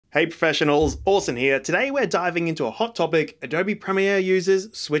Hey professionals, Orson here. Today we're diving into a hot topic, Adobe Premiere users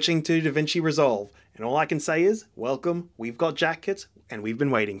switching to DaVinci Resolve. And all I can say is, welcome, we've got jackets, and we've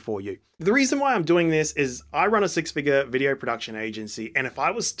been waiting for you. The reason why I'm doing this is I run a six-figure video production agency, and if I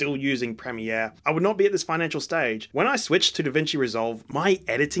was still using Premiere, I would not be at this financial stage. When I switched to DaVinci Resolve, my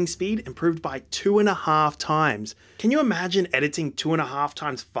editing speed improved by 2.5 times. Can you imagine editing 2.5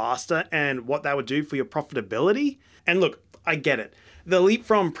 times faster and what that would do for your profitability? And look, I get it. The leap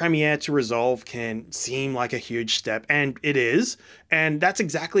from Premiere to Resolve can seem like a huge step, and it is. And that's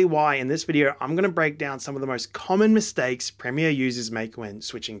exactly why in this video, I'm going to break down some of the most common mistakes Premiere users make when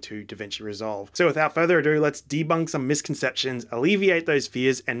switching to DaVinci Resolve. So without further ado, let's debunk some misconceptions, alleviate those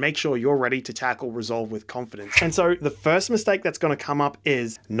fears, and make sure you're ready to tackle Resolve with confidence. And so the first mistake that's going to come up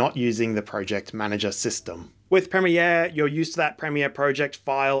is not using the project manager system. With Premiere, you're used to that Premiere project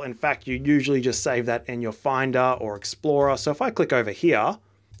file. In fact, you usually just save that in your Finder or Explorer. So if I click over here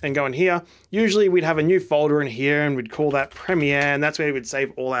and go in here, usually we'd have a new folder in here and we'd call that Premiere, and that's where we'd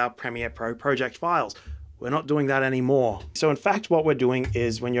save all our Premiere Pro project files. We're not doing that anymore. So in fact, what we're doing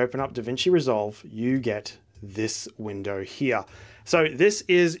is when you open up DaVinci Resolve, you get this window here. So this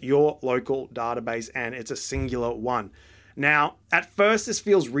is your local database and it's a singular one. Now, at first, this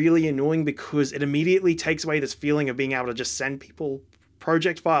feels really annoying because it immediately takes away this feeling of being able to just send people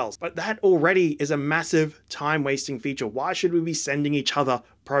project files. But that already is a massive time-wasting feature. Why should we be sending each other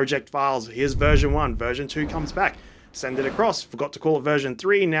project files? Here's version 1, version 2 comes back. Send it across, forgot to call it version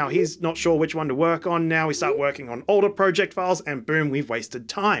 3. Now he's not sure which one to work on. Now we start working on older project files and boom, we've wasted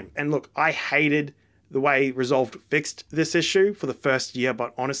time. And look, I hated the way Resolve fixed this issue for the first year,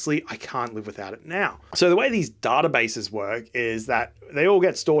 but honestly, I can't live without it now. So the way these databases work is that they all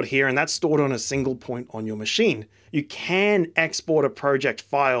get stored here, and that's stored on a single point on your machine. You can export a project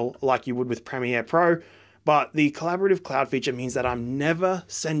file like you would with Premiere Pro, but the collaborative cloud feature means that I'm never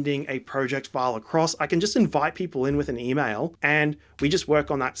sending a project file across. I can just invite people in with an email and we just work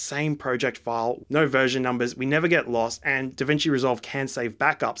on that same project file, no version numbers, we never get lost, and DaVinci Resolve can save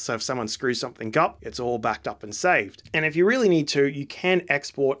backups. So if someone screws something up, it's all backed up and saved. And if you really need to, you can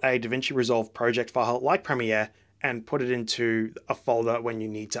export a DaVinci Resolve project file like Premiere and put it into a folder when you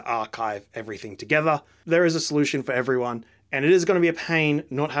need to archive everything together. There is a solution for everyone. And it is going to be a pain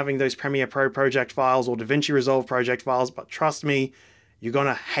not having those Premiere Pro project files or DaVinci Resolve project files, but trust me, you're going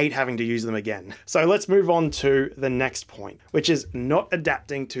to hate having to use them again. So let's move on to the next point, which is not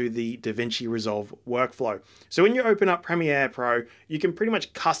adapting to the DaVinci Resolve workflow. So when you open up Premiere Pro, you can pretty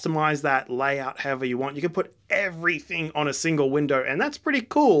much customize that layout however you want. You can put everything on a single window, and that's pretty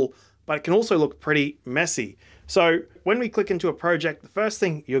cool, but it can also look pretty messy. So when we click into a project, the first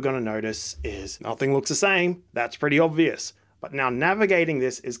thing you're going to notice is nothing looks the same. That's pretty obvious. But now navigating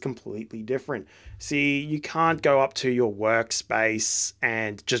this is completely different. See, you can't go up to your workspace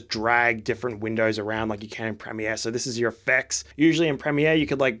and just drag different windows around like you can in Premiere. So this is your effects. Usually in Premiere, you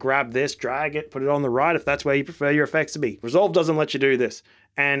could like grab this, drag it, put it on the right if that's where you prefer your effects to be. Resolve doesn't let you do this.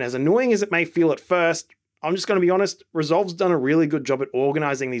 And as annoying as it may feel at first, I'm just going to be honest, Resolve's done a really good job at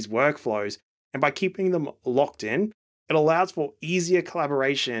organizing these workflows. And by keeping them locked in, it allows for easier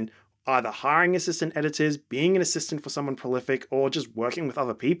collaboration, either hiring assistant editors, being an assistant for someone prolific, or just working with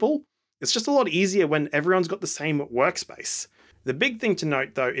other people. It's just a lot easier when everyone's got the same workspace. The big thing to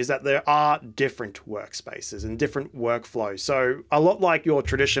note though is that there are different workspaces and different workflows. So a lot like your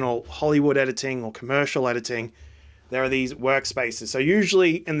traditional Hollywood editing or commercial editing, there are these workspaces. So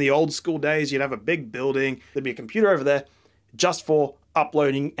usually in the old school days, you'd have a big building, there'd be a computer over there just for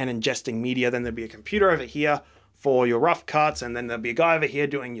uploading and ingesting media. Then there'd be a computer over here for your rough cuts, and then there'll be a guy over here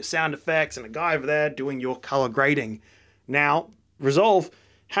doing your sound effects and a guy over there doing your color grading. Now, Resolve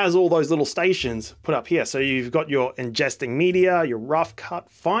has all those little stations put up here. So you've got your ingesting media, your rough cut,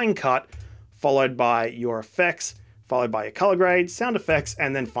 fine cut, followed by your effects, followed by your color grade, sound effects,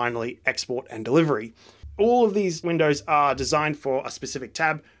 and then finally export and delivery. All of these windows are designed for a specific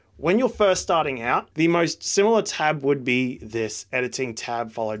tab. When you're first starting out, the most similar tab would be this editing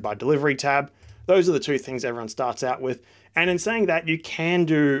tab followed by delivery tab. Those are the two things everyone starts out with. And in saying that, you can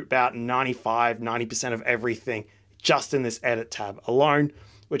do about 90% of everything just in this edit tab alone,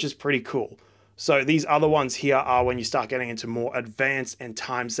 which is pretty cool. So these other ones here are when you start getting into more advanced and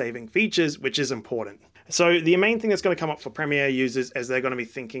time-saving features, which is important. So the main thing that's going to come up for Premiere users is they're going to be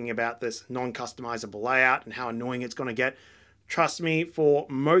thinking about this non-customizable layout and how annoying it's going to get. Trust me, for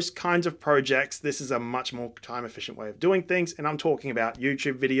most kinds of projects, this is a much more time efficient way of doing things. And I'm talking about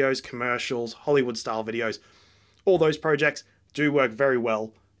YouTube videos, commercials, Hollywood style videos. All those projects do work very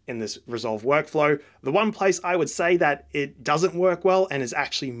well in this Resolve workflow. The one place I would say that it doesn't work well and is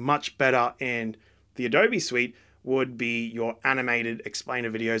actually much better in the Adobe suite would be your animated explainer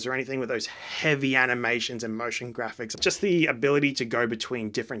videos or anything with those heavy animations and motion graphics. Just the ability to go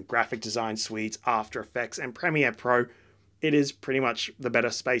between different graphic design suites, After Effects and Premiere Pro, it is pretty much the better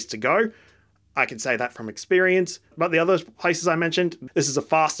space to go. I can say that from experience, but the other places I mentioned, this is a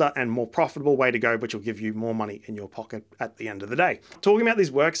faster and more profitable way to go, which will give you more money in your pocket at the end of the day. Talking about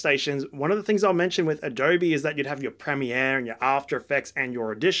these workstations, one of the things I'll mention with Adobe is that you'd have your Premiere and your After Effects and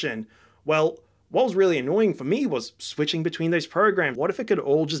your Audition. Well, what was really annoying for me was switching between those programs. What if it could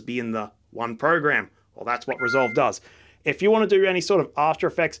all just be in the one program? Well, that's what Resolve does. If you want to do any sort of After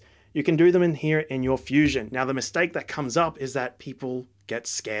Effects, you can do them in here in your Fusion. Now, the mistake that comes up is that people get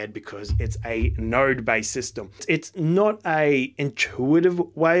scared because it's a node-based system. It's not a intuitive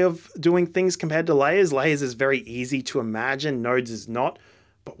way of doing things compared to layers. Layers is very easy to imagine, nodes is not.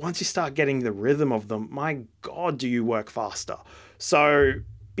 But once you start getting the rhythm of them, my God, do you work faster. So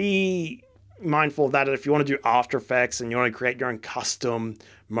be mindful of that. If you want to do After Effects and you want to create your own custom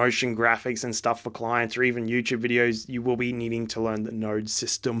motion graphics and stuff for clients or even YouTube videos, you will be needing to learn the node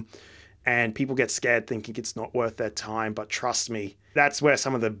system. And people get scared thinking it's not worth their time, but trust me, that's where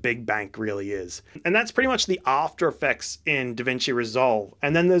some of the big bank really is. And that's pretty much the After Effects in DaVinci Resolve.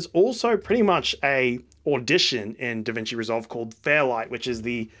 And then there's also pretty much a Audition in DaVinci Resolve called Fairlight, which is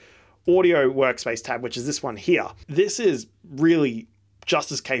the audio workspace tab, which is this one here. This is really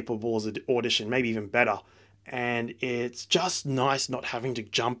just as capable as an Audition, maybe even better. And it's just nice not having to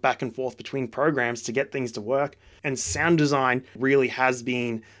jump back and forth between programs to get things to work. And sound design really has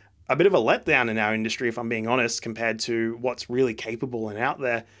been a bit of a letdown in our industry, if I'm being honest, compared to what's really capable and out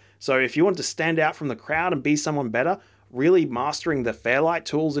there. So if you want to stand out from the crowd and be someone better, really mastering the Fairlight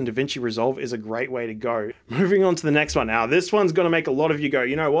tools in DaVinci Resolve is a great way to go. Moving on to the next one. Now, this one's going to make a lot of you go,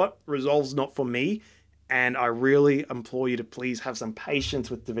 you know what? Resolve's not for me. And I really implore you to please have some patience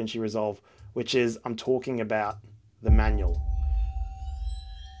with DaVinci Resolve, which is, I'm talking about the manual.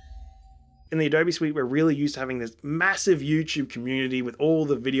 In the Adobe suite, we're really used to having this massive YouTube community with all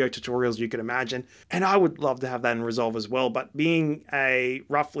the video tutorials you could imagine. And I would love to have that in Resolve as well. But being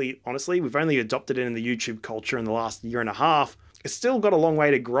honestly, we've only adopted it in the YouTube culture in the last year and a half. It's still got a long way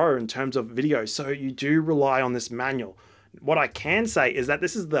to grow in terms of video. So you do rely on this manual. What I can say is that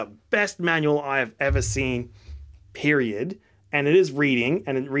this is the best manual I have ever seen, period. And it is reading,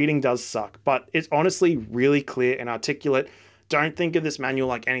 and reading does suck. But it's honestly really clear and articulate. Don't think of this manual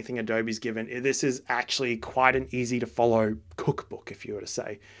like anything Adobe's given. This is actually quite an easy to follow cookbook, if you were to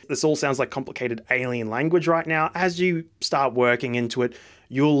say. This all sounds like complicated alien language right now. As you start working into it,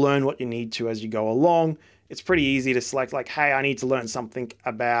 you'll learn what you need to as you go along. It's pretty easy to select like, hey, I need to learn something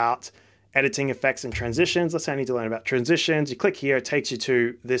about editing effects and transitions. Let's say I need to learn about transitions. You click here, it takes you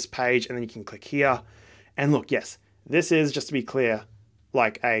to this page, and then you can click here. And look, yes, this is, just to be clear,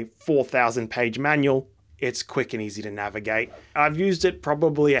 like a 4,000 page manual. It's quick and easy to navigate. I've used it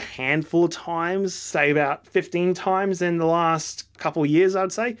probably a handful of times, say about 15 times in the last couple of years,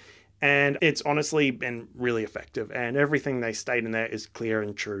 I'd say. And it's honestly been really effective. And everything they state in there is clear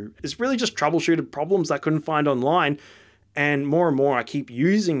and true. It's really just troubleshooted problems I couldn't find online. And more, I keep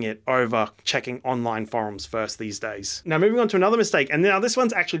using it over checking online forums first these days. Now, moving on to another mistake, and now this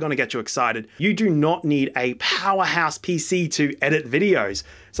one's actually going to get you excited. You do not need a Powerhouse PC to edit videos.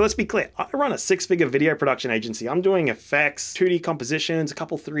 So let's be clear, I run a 6-figure video production agency. I'm doing effects, 2D compositions, a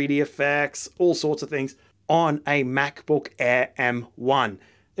couple 3D effects, all sorts of things on a MacBook Air M1.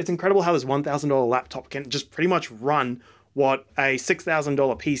 It's incredible how this $1,000 laptop can just pretty much run what a $6,000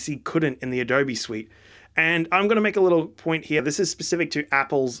 PC couldn't in the Adobe suite. And I'm going to make a little point here. This is specific to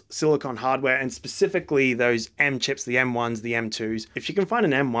Apple's silicon hardware and specifically those M chips, the M1s, the M2s. If you can find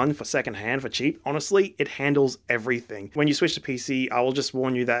an M1 for secondhand for cheap, honestly, it handles everything. When you switch to PC, I will just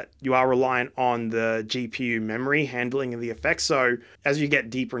warn you that you are reliant on the GPU memory handling the effects. So as you get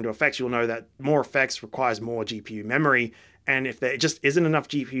deeper into effects, you'll know that more effects requires more GPU memory. And if there just isn't enough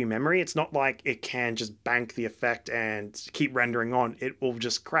GPU memory, it's not like it can just bank the effect and keep rendering on. It will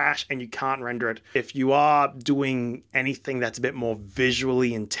just crash and you can't render it. If you are doing anything that's a bit more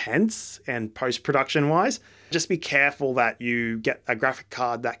visually intense and post-production wise, just be careful that you get a graphic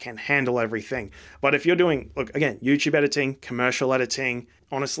card that can handle everything. But if you're doing, look, again, YouTube editing, commercial editing,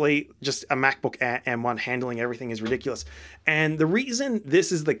 honestly, just a MacBook Air M1 handling everything is ridiculous. And the reason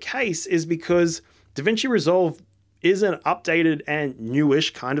this is the case is because DaVinci Resolve is an updated and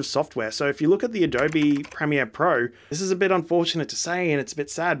newish kind of software. So if you look at the Adobe Premiere Pro, this is a bit unfortunate to say and it's a bit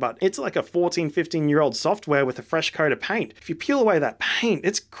sad, but it's like a 14, 15-year-old software with a fresh coat of paint. If you peel away that paint,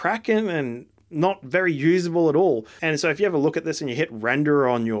 it's cracking and not very usable at all. And so if you have a look at this and you hit render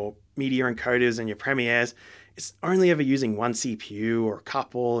on your media encoders and your Premieres, it's only ever using one CPU or a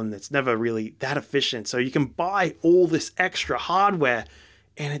couple, and it's never really that efficient. So you can buy all this extra hardware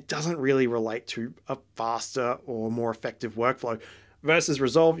and it doesn't really relate to a faster or more effective workflow. Versus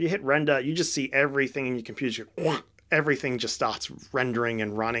Resolve, you hit render, you just see everything in your computer, everything just starts rendering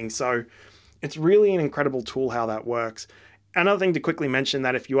and running. So it's really an incredible tool how that works. Another thing to quickly mention,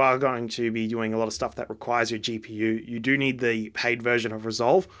 that if you are going to be doing a lot of stuff that requires your GPU, you do need the paid version of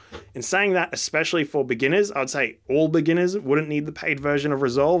Resolve. In saying that, especially for beginners, I would say all beginners wouldn't need the paid version of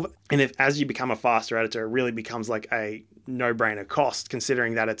Resolve. And if as you become a faster editor, it really becomes like a no-brainer cost,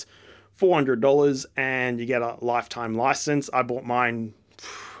 considering that it's $400 and you get a lifetime license. I bought my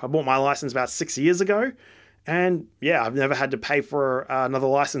license about 6 years ago. And yeah, I've never had to pay for another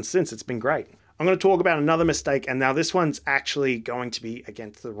license since. It's been great. I'm going to talk about another mistake, and now this one's actually going to be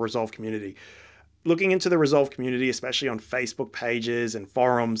against the Resolve community. Looking into the Resolve community, especially on Facebook pages and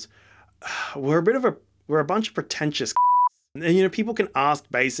forums, we're a bunch of pretentious and, you know, people can ask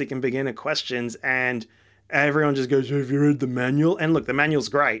basic and beginner questions and everyone just goes, have you read the manual? And look, the manual's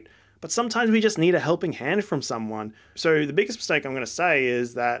great, but sometimes we just need a helping hand from someone. So the biggest mistake I'm going to say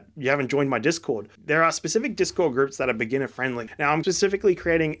is that you haven't joined my Discord. There are specific Discord groups that are beginner friendly. Now I'm specifically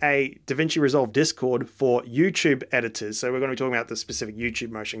creating a DaVinci Resolve Discord for YouTube editors. So we're going to be talking about the specific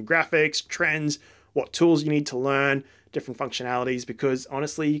YouTube motion graphics, trends, what tools you need to learn, different functionalities, because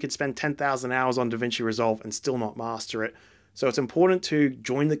honestly, you could spend 10,000 hours on DaVinci Resolve and still not master it. So it's important to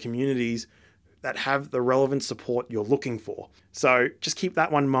join the communities that have the relevant support you're looking for. So just keep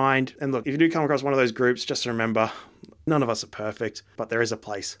that one in mind. And look, if you do come across one of those groups, just remember, none of us are perfect, but there is a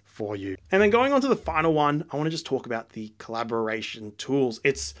place for you. And then going on to the final one, I want to just talk about the collaboration tools.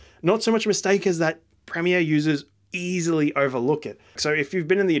 It's not so much a mistake as that Premiere users easily overlook it. So if you've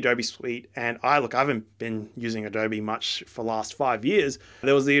been in the Adobe suite, and I haven't been using Adobe much for the last 5 years,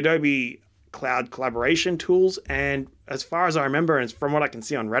 there was the Adobe Cloud collaboration tools. And as far as I remember, and from what I can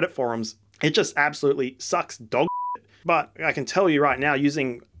see on Reddit forums, it just absolutely sucks dog shit. But I can tell you right now,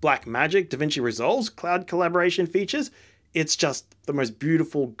 using Blackmagic, DaVinci Resolve's cloud collaboration features, it's just the most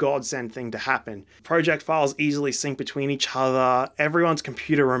beautiful godsend thing to happen. Project files easily sync between each other. Everyone's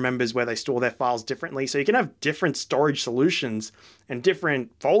computer remembers where they store their files differently. So you can have different storage solutions and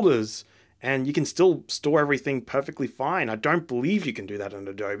different folders, and you can still store everything perfectly fine. I don't believe you can do that in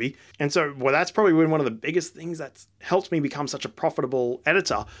Adobe. And so, well, that's probably been one of the biggest things that's helped me become such a profitable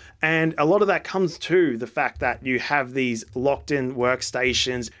editor. And a lot of that comes to the fact that you have these locked-in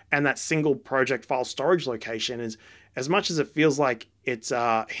workstations, and that single project file storage location is, as much as it feels like it's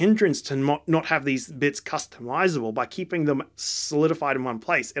a hindrance to not have these bits customizable, by keeping them solidified in one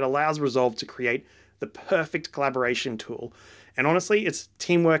place, it allows Resolve to create the perfect collaboration tool. And honestly, it's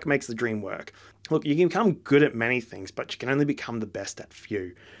teamwork makes the dream work. Look, you can become good at many things, but you can only become the best at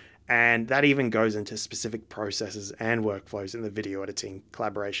few. And that even goes into specific processes and workflows in the video editing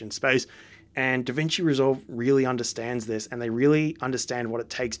collaboration space. And DaVinci Resolve really understands this, and they really understand what it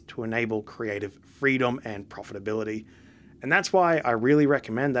takes to enable creative freedom and profitability. And that's why I really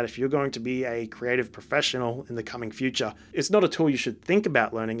recommend that if you're going to be a creative professional in the coming future, it's not a tool you should think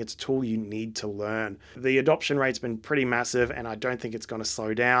about learning, it's a tool you need to learn. The adoption rate's been pretty massive, and I don't think it's going to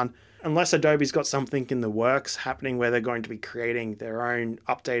slow down. Unless Adobe's got something in the works happening where they're going to be creating their own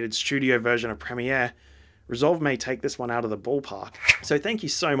updated studio version of Premiere, Resolve may take this one out of the ballpark. So thank you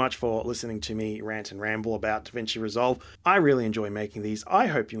so much for listening to me rant and ramble about DaVinci Resolve. I really enjoy making these. I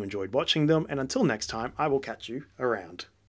hope you enjoyed watching them, and until next time, I will catch you around.